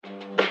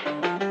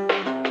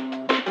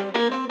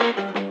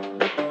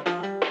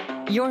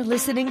You're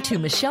listening to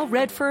Michelle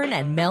Redfern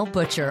and Mel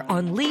Butcher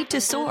on Lead to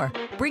Soar,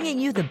 bringing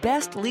you the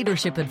best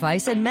leadership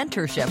advice and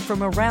mentorship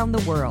from around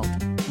the world.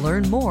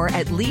 Learn more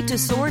at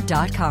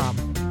leadtosoar.com.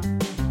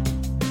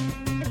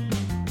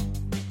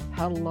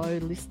 Hello,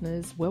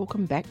 listeners.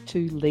 Welcome back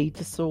to Lead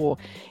to Soar.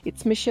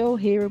 It's Michelle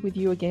here with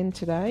you again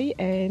today,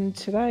 and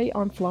today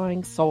I'm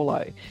flying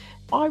solo.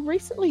 I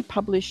recently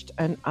published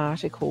an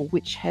article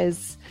which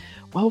has,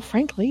 well,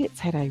 frankly, it's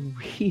had a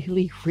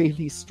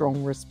really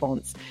strong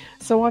response.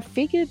 So I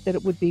figured that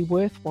it would be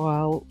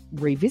worthwhile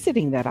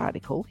revisiting that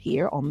article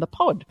here on the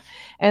pod.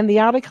 And the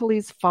article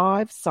is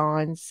 5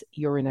 Signs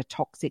You're in a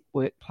Toxic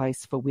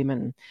Workplace for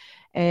Women.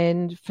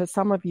 And for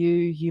some of you,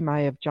 you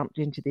may have jumped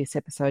into this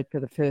episode for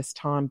the first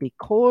time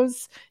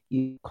because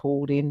you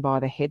called in by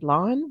the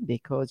headline,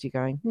 because you're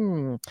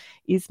going,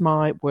 is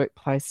my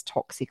workplace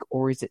toxic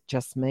or is it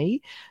just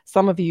me?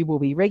 Some of you will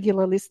be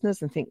regular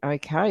listeners and think,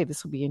 okay,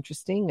 this will be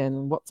interesting.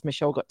 And what's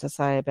Michelle got to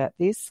say about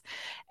this?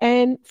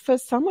 And for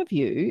some of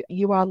you,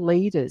 you are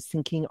leaders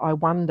thinking, I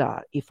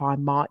wonder if I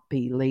might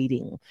be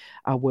leading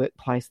a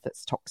workplace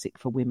that's toxic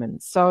for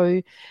women.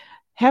 So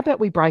how about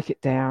we break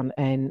it down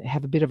and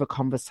have a bit of a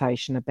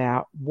conversation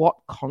about what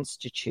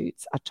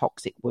constitutes a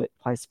toxic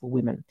workplace for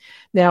women?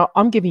 Now,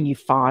 I'm giving you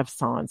 5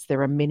 signs.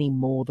 There are many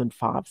more than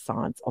 5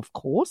 signs, of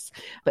course,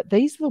 but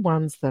these are the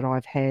ones that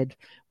I've had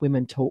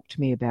women talk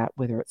to me about,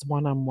 whether it's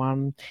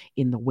one-on-one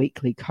in the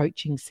weekly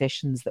coaching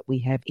sessions that we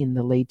have in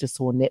the Lead to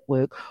Soar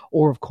network,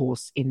 or of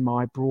course in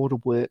my broader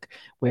work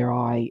where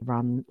I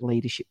run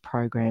leadership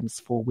programs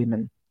for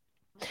women.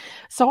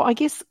 So I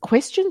guess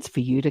questions for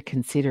you to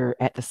consider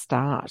at the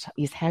start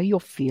is how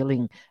you're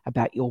feeling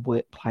about your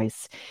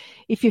workplace.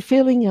 If you're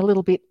feeling a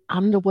little bit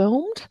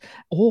underwhelmed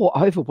or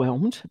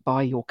overwhelmed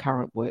by your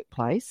current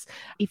workplace,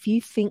 if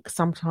you think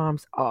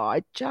sometimes,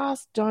 I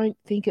just don't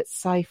think it's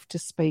safe to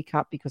speak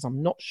up because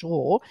I'm not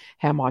sure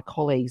how my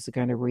colleagues are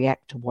going to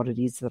react to what it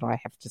is that I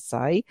have to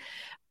say,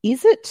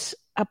 is it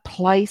a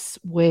place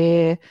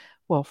where,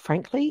 well,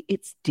 frankly,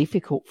 it's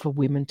difficult for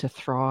women to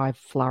thrive,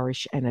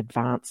 flourish, and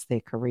advance their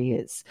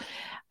careers?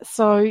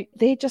 So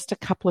they're just a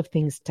couple of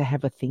things to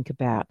have a think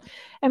about.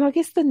 And I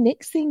guess the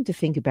next thing to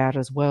think about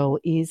as well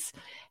is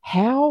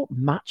how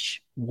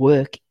much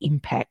work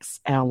impacts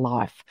our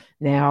life.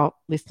 Now,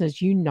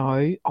 listeners, you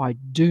know I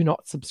do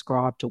not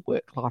subscribe to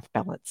work-life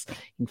balance.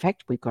 In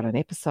fact, we've got an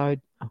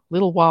episode a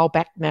little while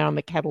back now in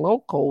the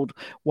catalogue called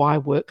Why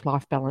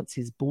Work-Life Balance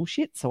is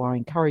Bullshit. So I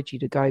encourage you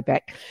to go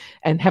back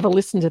and have a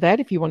listen to that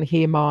if you want to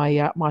hear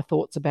my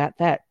thoughts about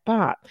that.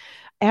 But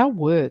our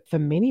work, for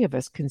many of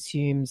us,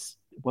 consumes,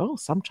 well,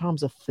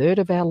 sometimes a third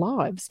of our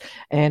lives.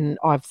 And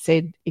I've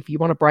said, if you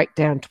want to break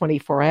down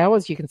 24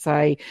 hours, you can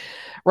say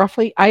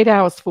roughly 8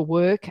 hours for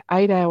work,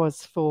 8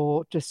 hours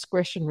for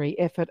discretionary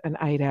effort, and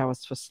 8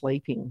 hours for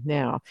sleeping.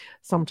 Now,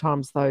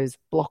 sometimes those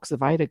blocks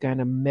of 8 are going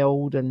to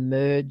meld and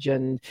merge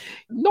and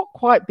not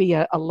quite be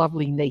a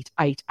lovely, neat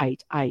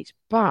 8-8-8.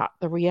 But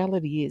the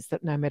reality is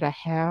that no matter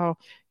how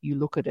you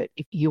look at it,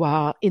 if you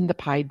are in the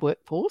paid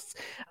workforce,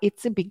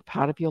 it's a big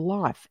part of your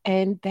life.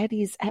 And that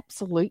is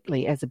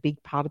absolutely, as a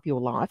big part of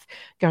your life,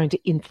 going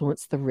to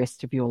influence the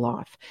rest of your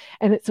life.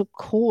 And it's, of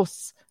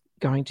course,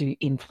 going to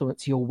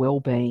influence your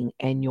well-being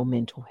and your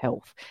mental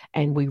health.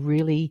 And we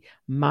really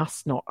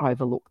must not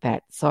overlook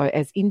that. So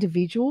as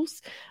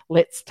individuals,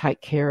 let's take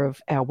care of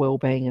our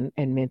well-being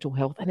and mental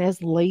health. And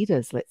as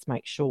leaders, let's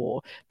make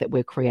sure that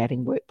we're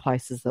creating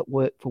workplaces that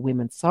work for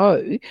women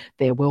so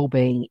their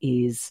well-being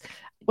is,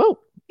 well,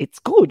 it's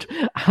good,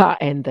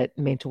 and that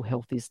mental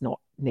health is not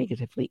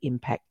negatively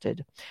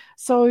impacted.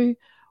 So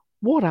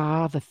what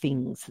are the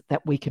things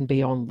that we can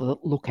be on the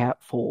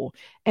lookout for?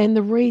 And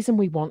the reason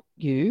we want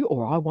you,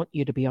 or I want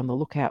you to be on the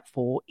lookout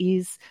for,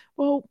 is,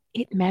 well,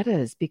 it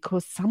matters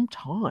because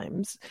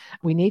sometimes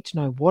we need to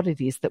know what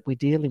it is that we're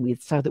dealing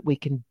with so that we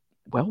can,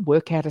 well,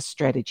 work out a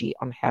strategy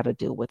on how to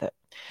deal with it.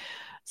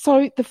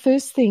 So the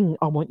first thing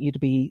I want you to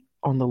be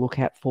on the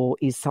lookout for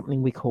is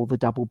something we call the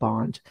double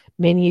bind.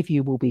 Many of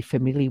you will be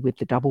familiar with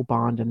the double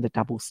bind and the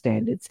double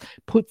standards.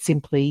 Put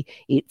simply,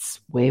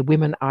 it's where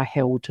women are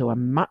held to a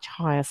much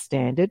higher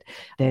standard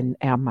than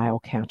our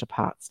male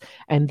counterparts.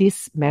 And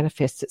this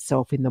manifests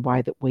itself in the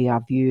way that we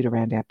are viewed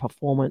around our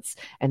performance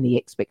and the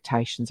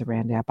expectations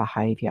around our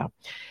behaviour.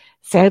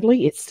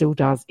 Sadly, it still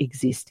does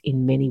exist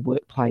in many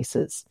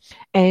workplaces.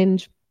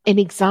 And an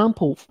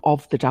example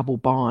of the double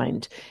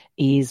bind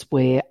is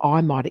where I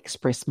might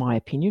express my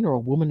opinion, or a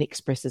woman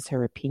expresses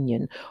her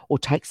opinion or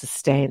takes a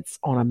stance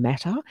on a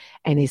matter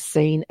and is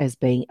seen as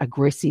being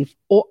aggressive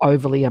or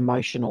overly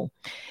emotional.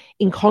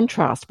 In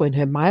contrast, when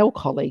her male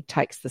colleague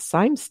takes the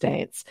same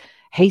stance,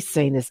 he's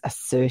seen as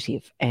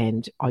assertive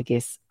and, I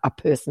guess, a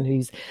person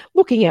who's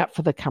looking out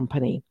for the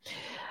company.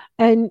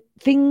 And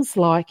things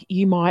like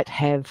you might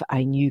have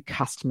a new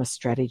customer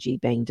strategy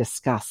being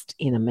discussed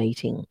in a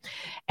meeting,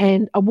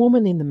 and a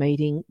woman in the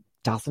meeting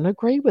doesn't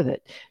agree with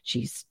it.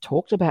 She's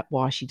talked about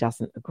why she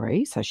doesn't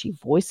agree, so she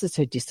voices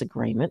her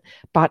disagreement,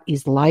 but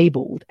is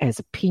labelled as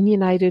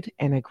opinionated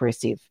and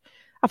aggressive.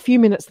 A few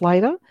minutes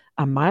later,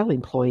 A male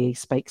employee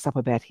speaks up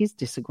about his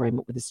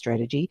disagreement with the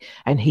strategy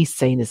and he's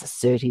seen as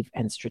assertive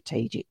and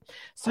strategic.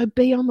 So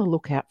be on the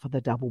lookout for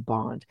the double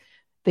bind.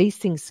 These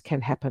things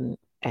can happen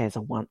as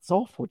a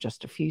once-off or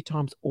just a few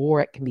times,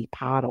 or it can be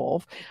part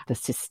of the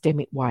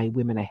systemic way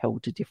women are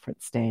held to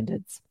different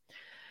standards.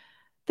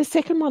 The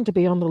second one to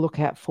be on the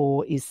lookout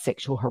for is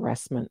sexual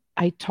harassment.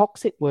 A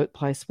toxic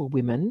workplace for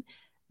women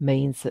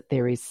means that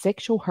there is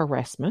sexual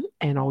harassment,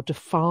 and I'll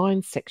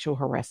define sexual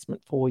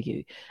harassment for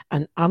you: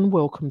 an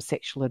unwelcome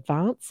sexual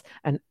advance,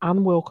 an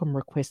unwelcome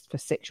request for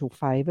sexual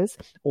favours,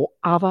 or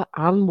other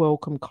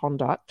unwelcome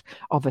conduct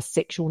of a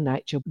sexual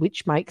nature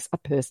which makes a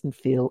person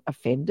feel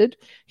offended,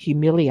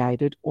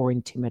 humiliated, or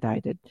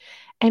intimidated.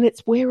 And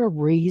it's where a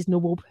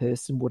reasonable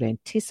person would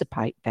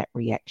anticipate that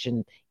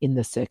reaction in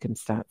the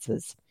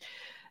circumstances.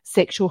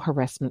 Sexual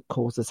harassment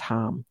causes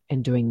harm,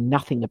 and doing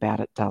nothing about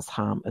it does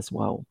harm as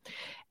well.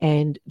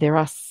 And there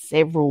are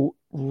several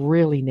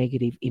really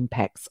negative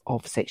impacts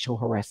of sexual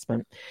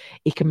harassment.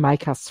 It can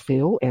make us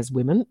feel as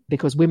women,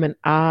 because women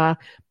are,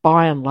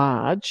 by and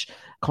large,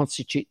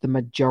 constitute the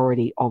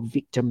majority of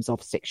victims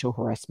of sexual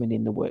harassment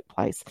in the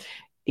workplace.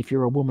 If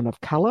you're a woman of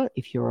colour,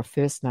 if you're a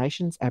First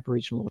Nations,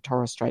 Aboriginal or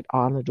Torres Strait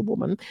Islander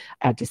woman,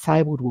 a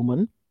disabled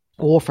woman,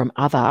 or from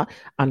other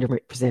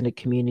underrepresented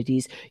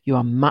communities, you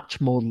are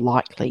much more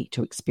likely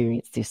to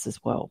experience this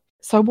as well.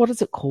 So what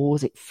does it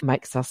cause? It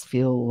makes us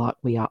feel like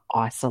we are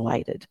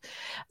isolated.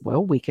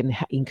 Well, we can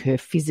incur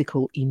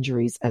physical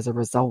injuries as a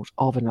result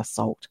of an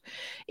assault.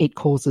 It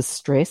causes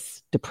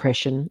stress,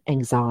 depression,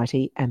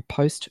 anxiety, and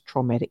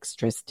post-traumatic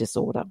stress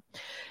disorder.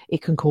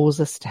 It can cause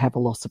us to have a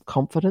loss of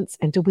confidence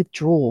and to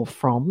withdraw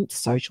from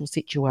social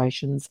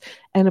situations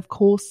and, of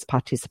course,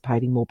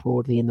 participating more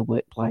broadly in the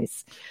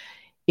workplace.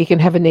 It can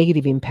have a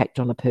negative impact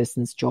on a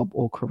person's job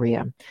or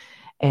career,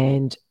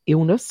 and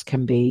illness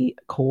can be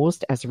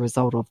caused as a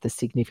result of the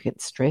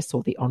significant stress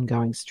or the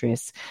ongoing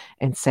stress,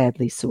 and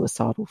sadly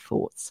suicidal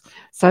thoughts.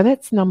 So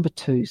that's number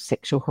 2,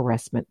 sexual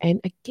harassment. And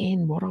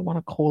again, what I want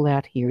to call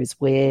out here is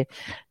where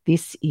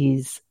this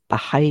is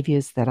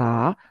behaviours that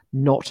are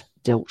not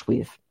dealt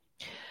with.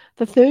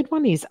 The third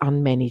one is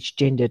unmanaged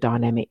gender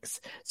dynamics.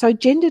 So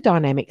gender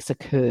dynamics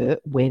occur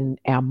when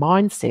our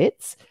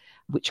mindsets,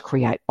 which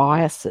create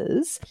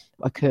biases,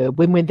 occur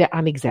when they're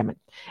unexamined.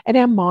 And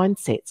our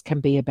mindsets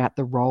can be about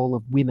the role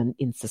of women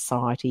in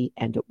society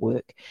and at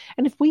work.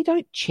 And if we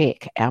don't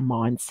check our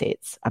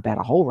mindsets about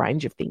a whole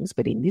range of things,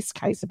 but in this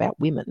case about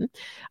women,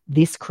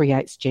 this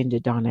creates gender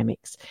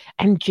dynamics.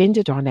 And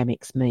gender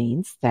dynamics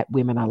means that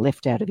women are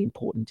left out of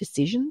important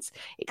decisions,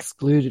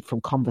 excluded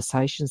from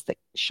conversations that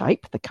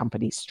shape the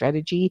company's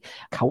strategy,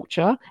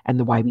 culture, and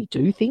the way we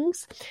do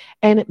things.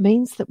 And it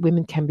means that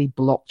women can be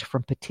blocked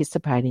from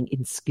participating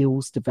in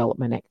skills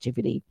development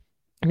activity.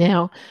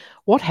 Now,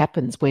 what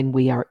happens when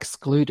we are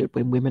excluded,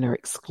 when women are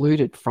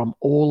excluded from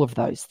all of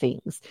those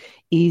things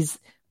is,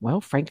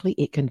 well, frankly,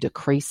 it can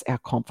decrease our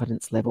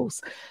confidence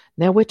levels.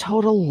 Now, we're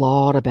told a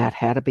lot about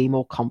how to be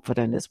more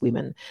confident as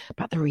women,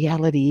 but the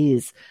reality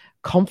is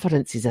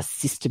confidence is a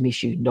system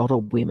issue, not a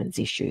women's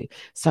issue.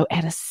 So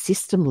at a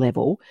system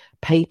level,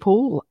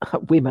 people,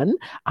 women,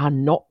 are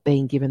not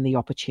being given the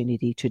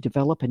opportunity to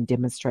develop and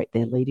demonstrate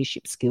their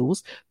leadership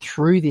skills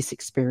through this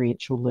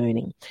experiential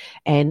learning.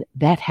 And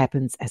that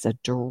happens as a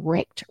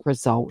direct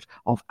result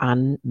of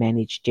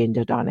unmanaged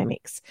gender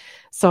dynamics.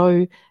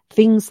 So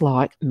things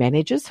like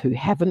managers who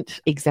haven't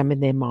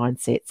examined their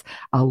mindsets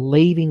are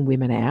leaving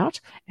women out,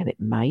 and it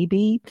may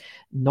be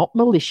not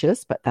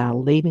malicious, but they are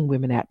leaving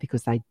women out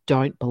because they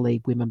don't believe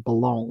women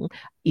belong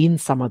in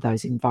some of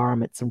those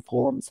environments and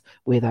forums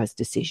where those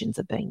decisions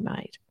are being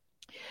made.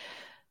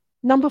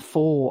 Number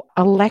 4,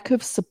 a lack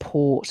of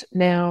support.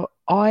 Now,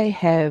 I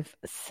have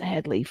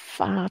sadly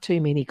far too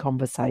many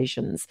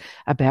conversations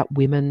about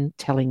women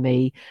telling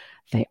me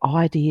their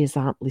ideas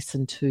aren't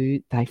listened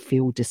to, they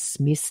feel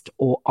dismissed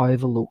or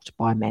overlooked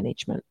by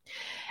management.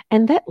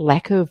 And that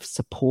lack of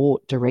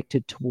support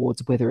directed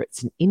towards whether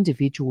it's an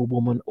individual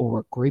woman or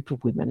a group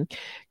of women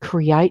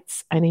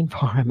creates an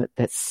environment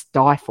that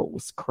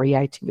stifles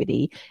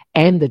creativity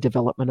and the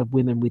development of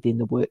women within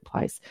the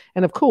workplace.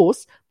 And of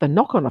course, the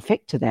knock-on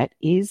effect to that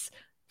is,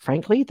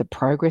 frankly, the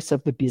progress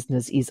of the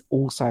business is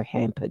also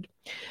hampered.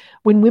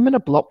 When women are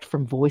blocked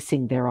from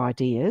voicing their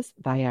ideas,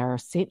 they are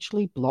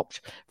essentially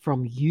blocked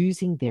from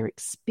using their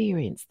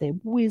experience, their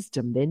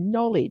wisdom, their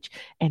knowledge,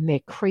 and their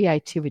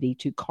creativity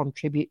to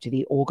contribute to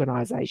the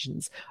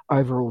organisation's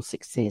overall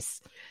success.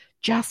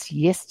 Just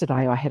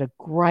yesterday, I had a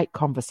great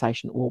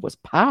conversation, or was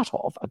part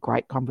of a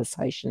great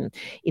conversation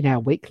in our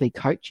weekly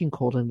coaching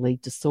call in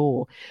Lead to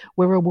Soar,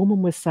 where a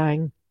woman was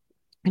saying,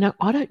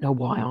 I don't know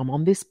why I'm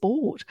on this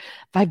board.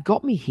 They've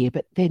got me here,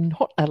 but they're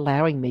not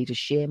allowing me to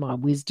share my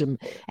wisdom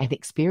and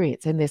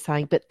experience. And they're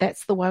saying, but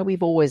that's the way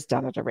we've always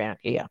done it around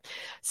here.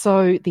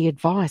 So the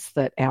advice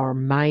that our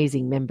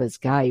amazing members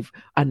gave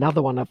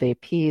another one of their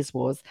peers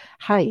was,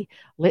 hey,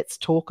 let's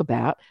talk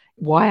about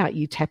why aren't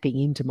you tapping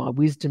into my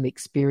wisdom,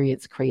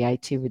 experience,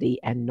 creativity,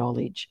 and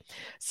knowledge?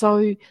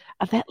 So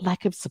that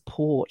lack of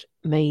support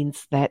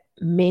means that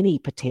many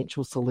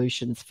potential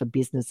solutions for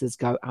businesses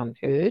go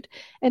unheard.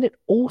 And it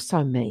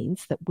also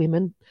means that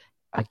women,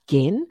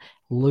 again,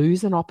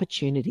 lose an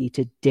opportunity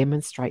to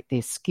demonstrate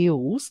their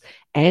skills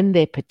and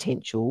their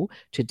potential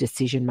to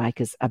decision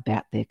makers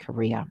about their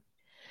career.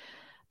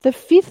 The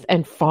fifth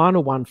and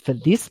final one for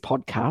this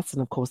podcast,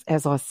 and of course,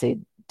 as I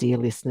said, dear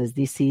listeners,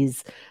 this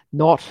is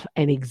not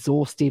an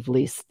exhaustive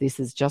list. This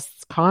is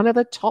just kind of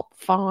the top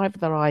 5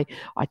 that I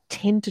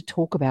tend to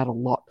talk about a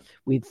lot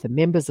with the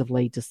members of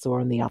Lead to Soar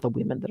and the other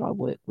women that I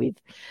work with.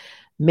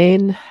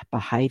 Men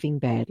behaving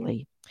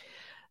badly.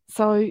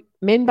 So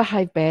men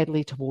behave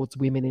badly towards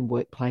women in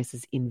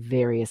workplaces in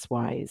various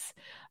ways.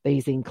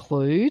 These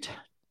include,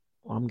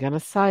 I'm going to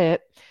say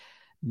it,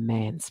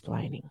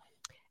 mansplaining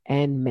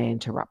and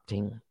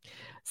man-interrupting.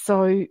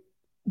 So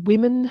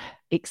women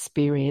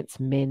experience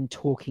men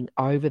talking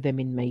over them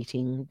in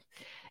meetings,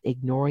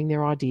 ignoring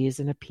their ideas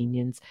and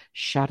opinions,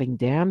 shutting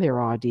down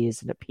their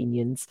ideas and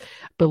opinions,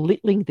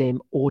 belittling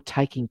them, or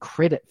taking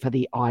credit for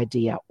the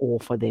idea or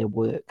for their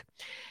work.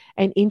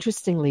 And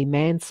interestingly,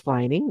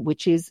 mansplaining,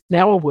 which is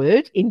now a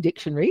word in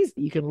dictionaries,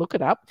 you can look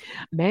it up,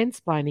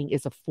 mansplaining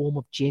is a form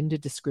of gender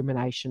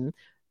discrimination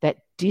that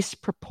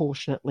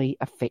disproportionately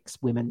affects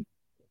women.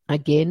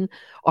 Again,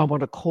 I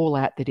want to call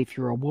out that if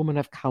you're a woman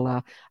of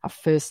colour, a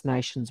First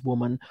Nations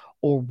woman,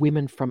 or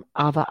women from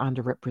other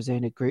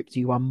underrepresented groups,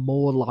 you are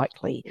more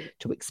likely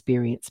to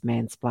experience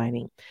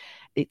mansplaining.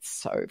 It's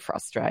so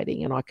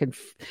frustrating, and I can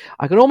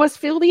almost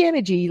feel the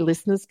energy,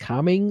 listeners,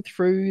 coming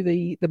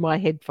through my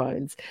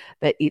headphones,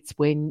 that it's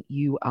when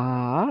you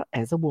are,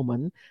 as a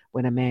woman,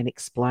 when a man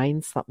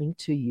explains something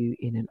to you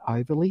in an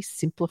overly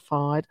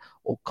simplified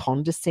or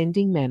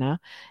condescending manner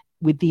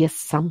with the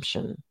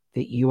assumption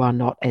that you are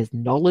not as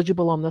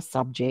knowledgeable on the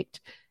subject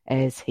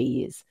as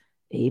he is,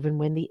 even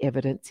when the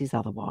evidence is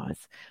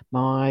otherwise.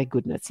 My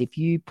goodness, if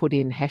you put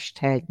in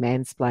hashtag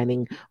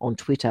mansplaining on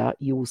Twitter,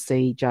 you will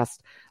see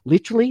just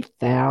literally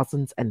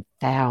thousands and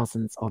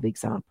thousands of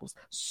examples.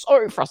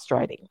 So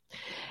frustrating.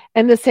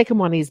 And the second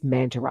one is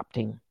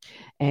man-interrupting.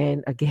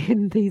 And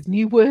again, these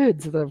new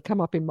words that have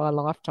come up in my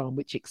lifetime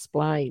which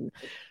explain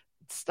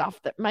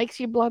stuff that makes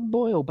your blood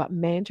boil. But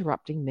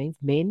man-interrupting means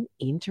men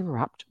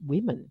interrupt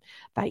women.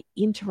 They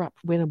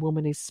interrupt when a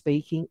woman is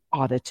speaking,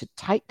 either to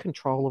take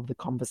control of the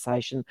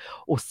conversation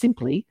or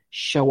simply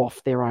show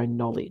off their own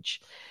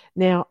knowledge.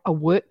 Now, a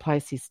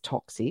workplace is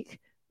toxic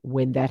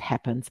when that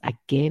happens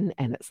again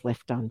and it's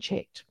left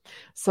unchecked.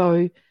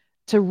 So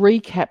to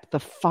recap the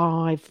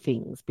 5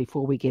 things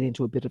before we get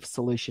into a bit of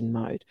solution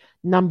mode.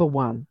 Number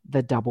 1,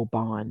 the double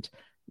bind.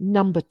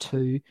 Number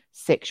 2,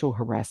 sexual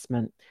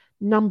harassment.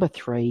 Number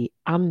 3,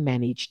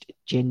 unmanaged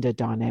gender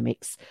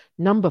dynamics.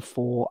 Number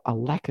 4, a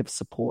lack of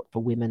support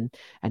for women.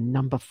 And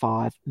number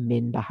 5,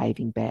 men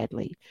behaving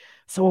badly.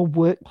 So a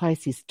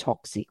workplace is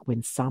toxic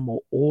when some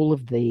or all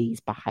of these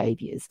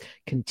behaviours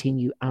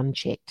continue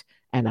unchecked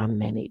and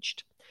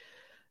unmanaged.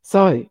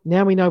 So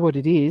now we know what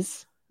it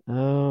is.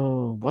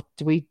 Oh, what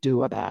do we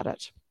do about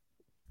it?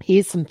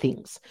 Here's some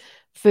things.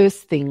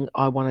 First thing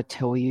I want to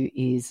tell you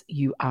is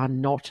you are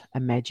not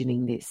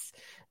imagining this.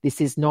 This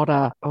is not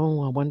I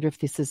wonder if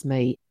this is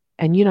me.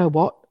 And you know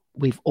what?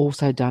 We've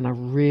also done a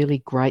really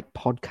great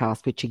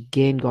podcast, which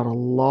again got a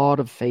lot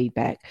of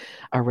feedback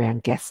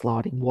around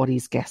gaslighting. What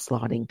is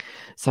gaslighting?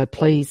 So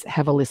please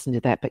have a listen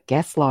to that. But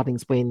gaslighting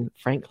is when,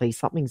 frankly,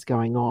 something's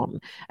going on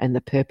and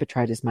the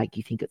perpetrators make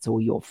you think it's all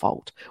your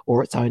fault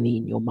or it's only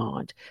in your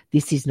mind.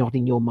 This is not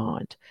in your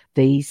mind.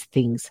 These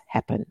things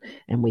happen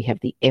and we have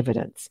the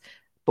evidence.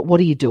 But what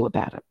do you do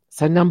about it?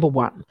 So number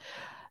 1,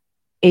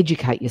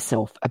 educate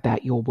yourself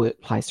about your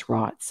workplace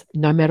rights.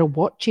 No matter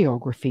what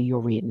geography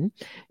you're in,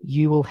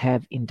 you will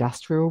have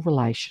industrial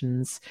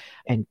relations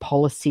and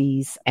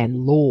policies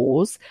and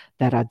laws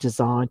that are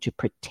designed to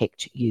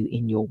protect you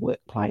in your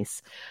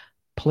workplace.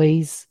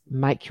 Please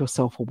make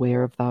yourself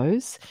aware of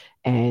those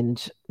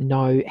and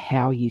know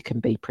how you can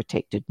be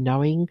protected.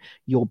 Knowing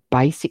your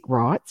basic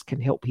rights can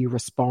help you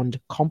respond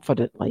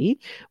confidently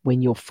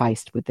when you're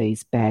faced with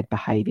these bad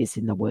behaviours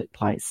in the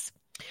workplace.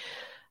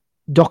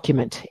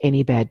 Document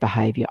any bad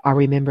behaviour. I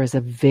remember as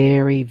a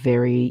very,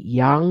 very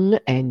young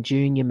and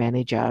junior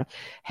manager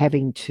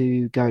having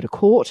to go to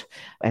court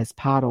as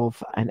part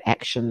of an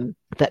action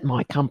that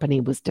my company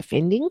was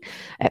defending.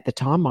 At the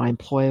time, my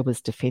employer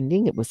was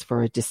defending. It was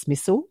for a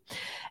dismissal.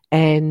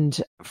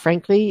 And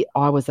frankly,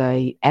 I was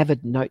an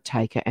avid note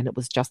taker, and it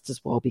was just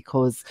as well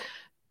because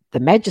the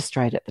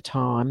magistrate at the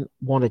time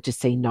wanted to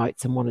see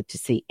notes and wanted to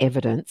see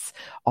evidence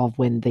of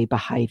when the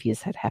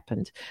behaviours had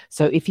happened.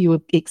 So if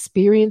you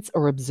experience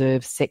or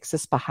observe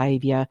sexist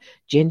behaviour,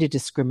 gender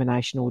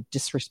discrimination or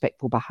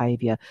disrespectful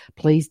behaviour,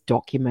 please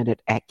document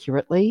it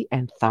accurately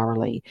and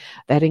thoroughly.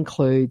 That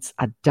includes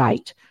a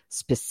date,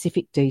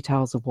 specific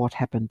details of what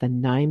happened, the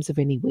names of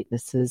any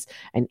witnesses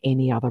and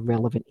any other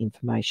relevant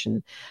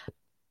information.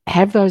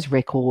 Have those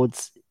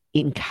records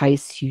in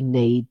case you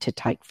need to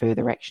take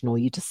further action or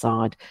you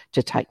decide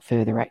to take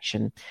further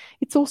action.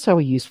 It's also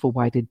a useful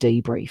way to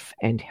debrief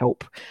and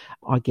help,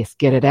 I guess,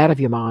 get it out of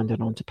your mind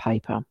and onto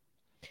paper.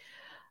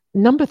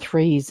 Number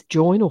 3 is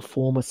join or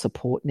form a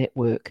support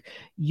network.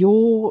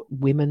 Your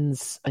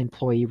women's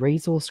employee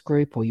resource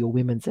group or your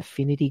women's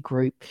affinity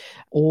group,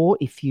 or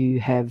if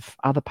you have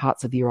other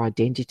parts of your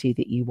identity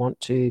that you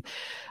want to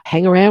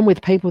hang around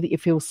with people that you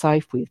feel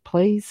safe with,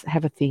 please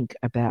have a think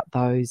about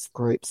those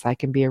groups. They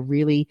can be a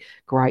really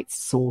great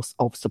source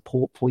of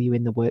support for you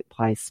in the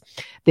workplace.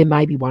 There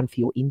may be one for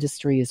your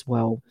industry as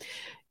well.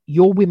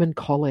 Your women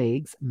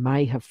colleagues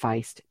may have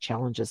faced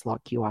challenges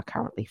like you are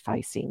currently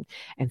facing,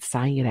 and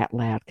saying it out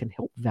loud can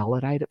help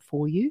validate it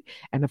for you.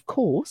 And of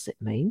course, it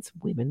means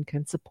women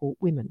can support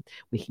women.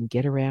 We can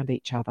get around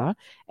each other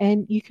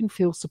and you can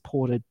feel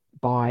supported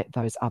by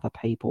those other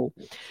people.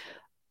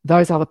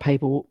 Those other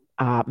people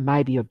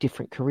may be of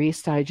different career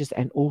stages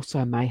and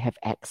also may have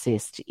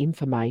access to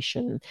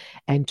information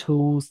and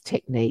tools,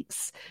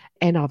 techniques,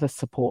 and other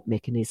support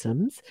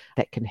mechanisms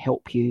that can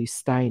help you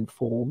stay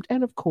informed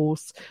and, of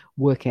course,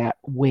 work out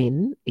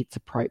when it's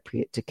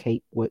appropriate to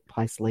keep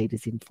workplace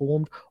leaders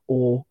informed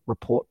or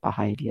report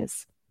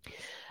behaviours.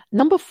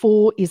 Number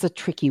 4 is a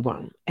tricky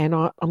one, and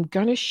I'm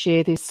going to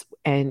share this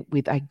and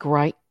with a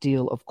great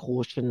deal of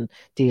caution,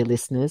 dear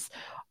listeners.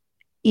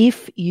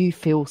 If you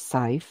feel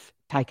safe,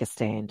 take a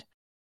stand.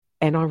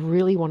 And I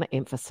really want to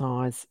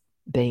emphasise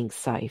being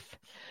safe.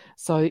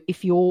 So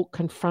if you're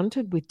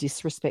confronted with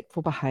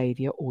disrespectful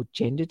behaviour or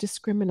gender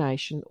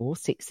discrimination or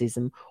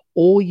sexism,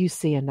 or you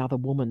see another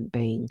woman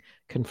being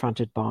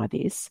confronted by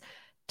this,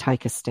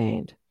 take a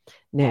stand.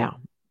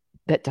 Now,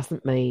 that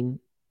doesn't mean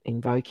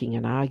invoking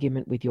an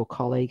argument with your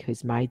colleague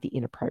who's made the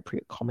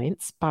inappropriate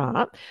comments,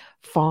 but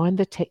find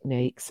the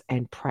techniques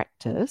and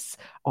practice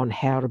on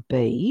how to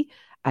be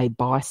a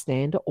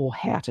bystander or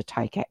how to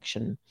take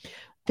action.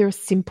 There are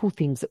simple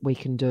things that we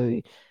can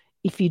do.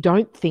 If you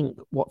don't think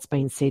what's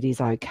been said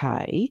is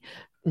okay,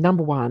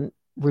 number 1,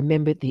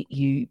 remember that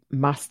you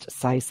must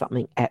say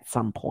something at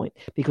some point,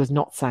 because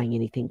not saying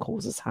anything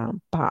causes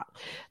harm. But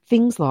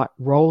things like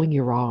rolling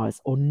your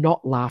eyes or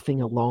not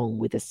laughing along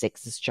with a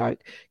sexist joke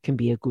can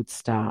be a good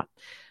start.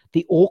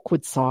 The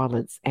awkward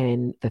silence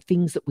and the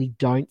things that we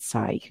don't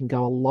say can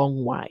go a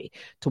long way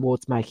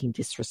towards making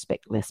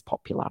disrespect less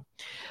popular.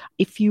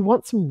 If you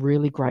want some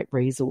really great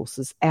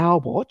resources, Our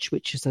Watch,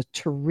 which is a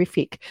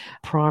terrific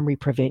primary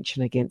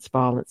prevention against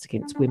violence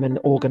against women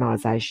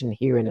organisation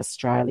here in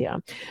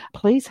Australia,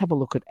 please have a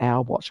look at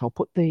Our Watch. I'll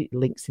put the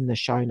links in the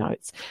show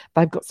notes.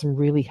 They've got some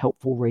really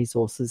helpful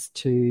resources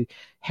to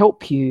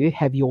help you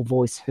have your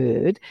voice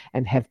heard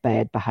and have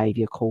bad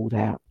behaviour called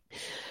out.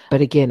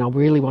 But again, I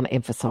really want to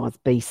emphasise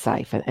be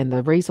safe, and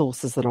the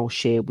resources that I'll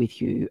share with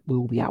you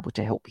will be able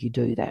to help you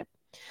do that.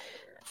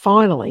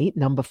 Finally,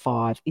 number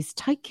 5 is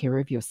take care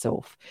of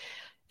yourself.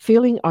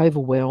 Feeling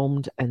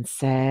overwhelmed and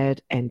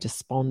sad and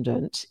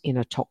despondent in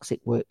a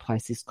toxic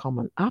workplace is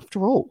common.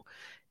 After all,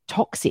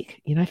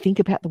 toxic, think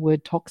about the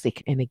word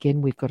toxic. And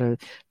again, we've got a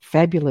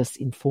fabulous,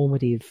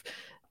 informative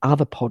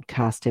other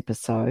podcast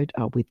episode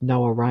with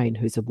Noah Rain,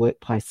 who's a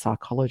workplace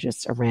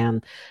psychologist,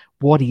 around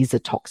what is a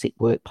toxic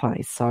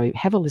workplace. So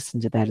have a listen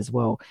to that as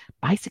well.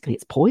 Basically,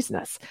 it's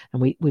poisonous, and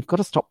we've got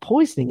to stop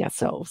poisoning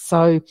ourselves.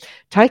 So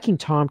taking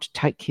time to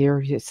take care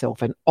of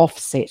yourself and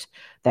offset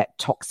that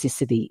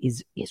toxicity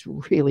is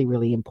really,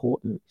 really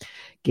important.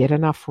 Get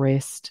enough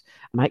rest.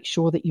 Make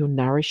sure that you're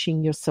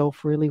nourishing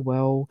yourself really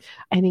well,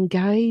 and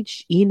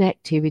engage in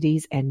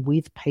activities and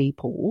with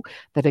people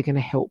that are going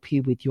to help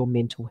you with your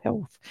mental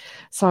health.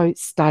 So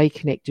stay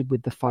connected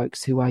with the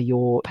folks who are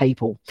your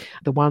people,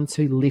 the ones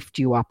who lift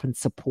you up and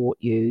support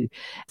you.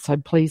 So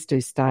please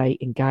do stay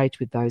engaged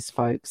with those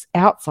folks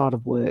outside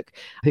of work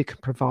who can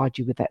provide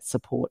you with that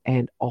support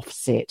and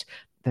offset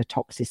the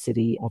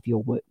toxicity of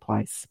your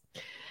workplace.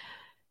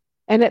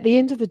 And at the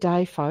end of the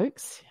day,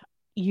 folks,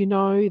 you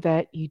know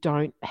that you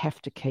don't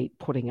have to keep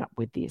putting up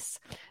with this.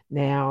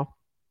 Now,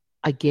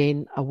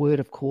 again, a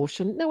word of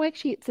caution. No,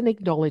 actually, it's an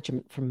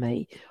acknowledgement from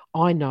me.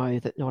 I know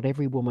that not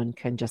every woman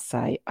can just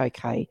say,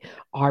 okay,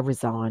 I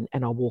resign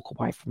and I walk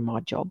away from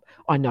my job.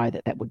 I know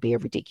that that would be a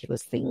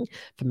ridiculous thing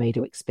for me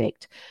to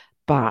expect.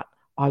 But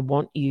I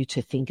want you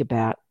to think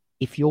about,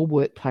 if your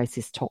workplace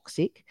is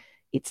toxic,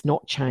 it's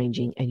not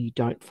changing, and you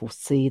don't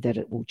foresee that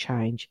it will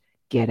change,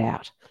 get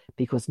out,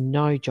 because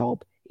no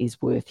job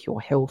is worth your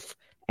health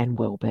and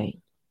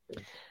well-being.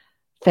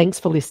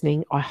 Thanks for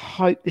listening. I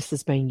hope this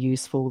has been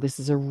useful. This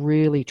is a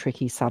really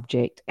tricky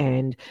subject,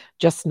 and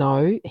just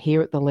know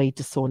here at the Lead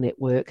to Soar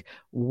Network,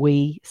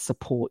 we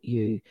support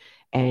you.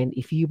 And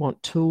if you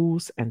want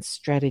tools and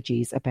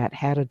strategies about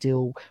how to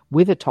deal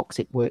with a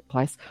toxic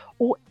workplace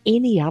or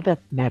any other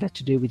matter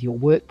to do with your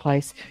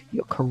workplace,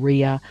 your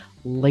career,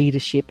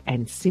 leadership,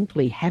 and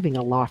simply having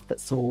a life that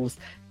soars,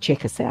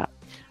 check us out.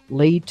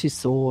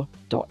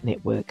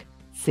 leadtosoar.network.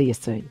 See you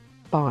soon.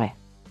 Bye.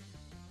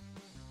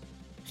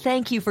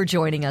 Thank you for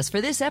joining us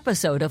for this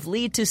episode of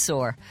Lead to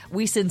Soar.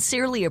 We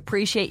sincerely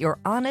appreciate your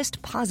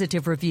honest,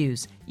 positive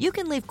reviews. You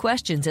can leave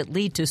questions at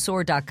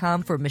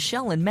leadtosoar.com for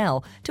Michelle and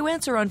Mel to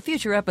answer on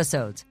future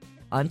episodes.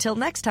 Until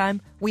next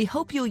time, we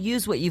hope you'll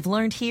use what you've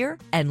learned here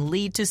and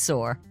lead to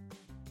soar.